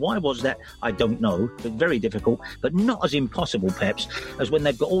between them. Why was that? I don't know. But very difficult, but not as impossible, perhaps, as when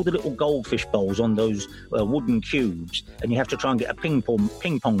they've got all the little goldfish bowls on those wooden cubes, and you have to try and get a ping pong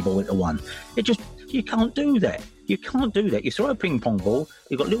ball into one. You can't do that. You can't do that. You throw a ping pong ball,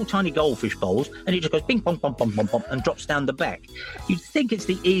 you've got little tiny goldfish bowls, and it just goes ping pong, pom, pom, pom, pom, and drops down the back. You'd think it's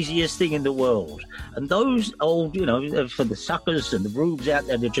the easiest thing in the world. And those old, for the suckers and the rubes out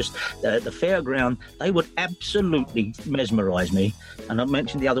there, they're just the fairground, they would absolutely mesmerise me. And I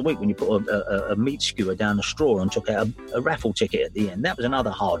mentioned the other week when you put a meat skewer down a straw and took out a raffle ticket at the end. That was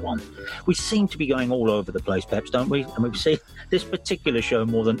another hard one. We seem to be going all over the place, perhaps, don't we? And we've seen this particular show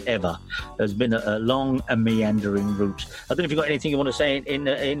more than ever has been a long and meandering route. I don't know if you've got anything you want to say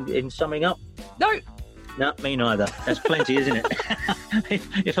in summing up. No, me neither. That's plenty, isn't it?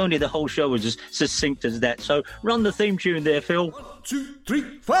 If only the whole show was as succinct as that. So run the theme tune there, Phil. 1, 2,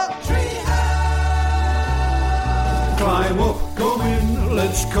 3, 4. Climb up, come in,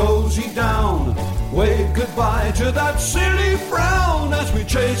 let's cozy down. Wave goodbye to that silly frown as we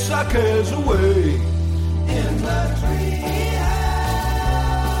chase our cares away. In the treehouse.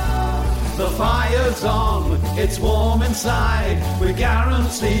 The fire's on, it's warm inside. We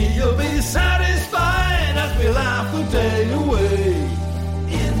guarantee you'll be satisfied as we laugh the day away.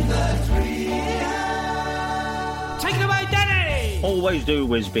 In the treehouse. Take it away, Danny! Always do,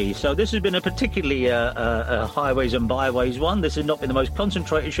 Wisby. So this has been a particularly highways and byways one. This has not been the most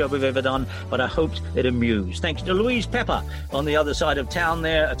concentrated show we've ever done, but I hoped it amused. Thanks to Louise Pepper on the other side of town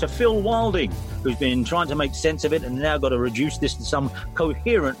there, to Phil Wilding, who's been trying to make sense of it and now got to reduce this to some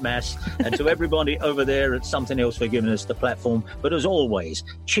coherent mass, and to everybody over there at Something Else for giving us the platform. But as always,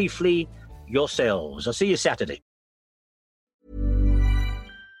 chiefly yourselves. I'll see you Saturday.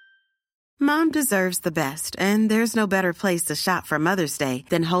 Mom deserves the best, and there's no better place to shop for Mother's Day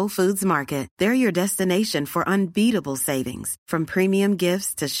than Whole Foods Market. They're your destination for unbeatable savings, from premium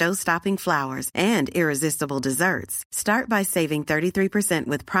gifts to show-stopping flowers and irresistible desserts. Start by saving 33%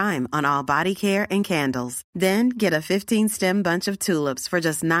 with Prime on all body care and candles. Then get a 15-stem bunch of tulips for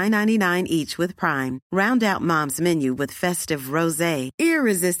just $9.99 each with Prime. Round out Mom's menu with festive rosé,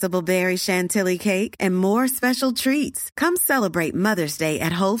 irresistible berry chantilly cake, and more special treats. Come celebrate Mother's Day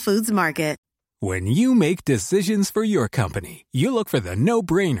at Whole Foods Market. When you make decisions for your company, you look for the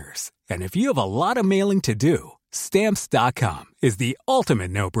no-brainers. And if you have a lot of mailing to do, Stamps.com is the ultimate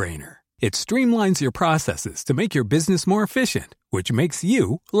no-brainer. It streamlines your processes to make your business more efficient, which makes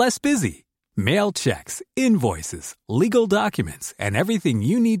you less busy. Mail checks, invoices, legal documents, and everything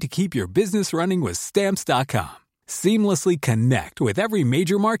you need to keep your business running with Stamps.com. Seamlessly connect with every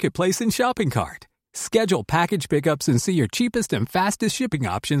major marketplace and shopping cart. Schedule package pickups and see your cheapest and fastest shipping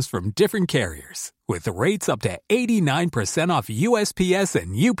options from different carriers, with rates up to 89% off USPS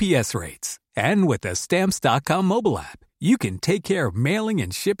and UPS rates. And with the Stamps.com mobile app, you can take care of mailing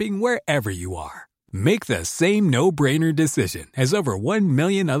and shipping wherever you are. Make the same no-brainer decision as over 1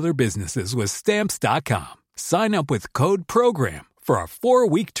 million other businesses with Stamps.com. Sign up with code PROGRAM for a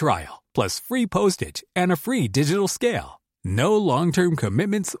 4-week trial, plus free postage and a free digital scale. No long-term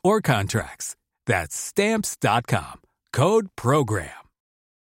commitments or contracts. That's Stamps.com. Code PROGRAM.